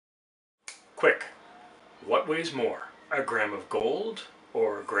Quick, what weighs more, a gram of gold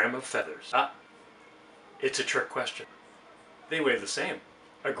or a gram of feathers? It's a trick question. They weigh the same.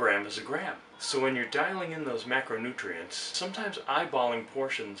 A gram is a gram. So when you're dialing in those macronutrients, sometimes eyeballing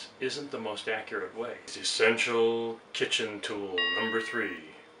portions isn't the most accurate way. It's essential kitchen tool number 3,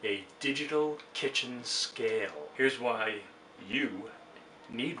 a digital kitchen scale. Here's why you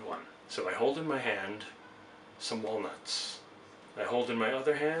need one. So I hold in my hand some walnuts. I hold in my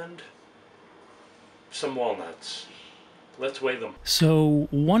other hand some walnuts. Let's weigh them. So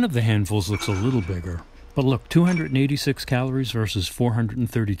one of the handfuls looks a little bigger. But look, 286 calories versus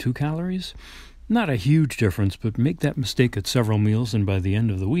 432 calories? Not a huge difference, but make that mistake at several meals and by the end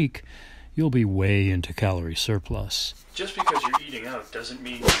of the week, you'll be way into calorie surplus. Just because you're eating out doesn't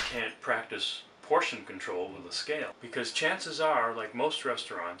mean you can't practice portion control with a scale. Because chances are, like most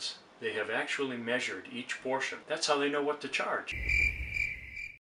restaurants, they have actually measured each portion. That's how they know what to charge.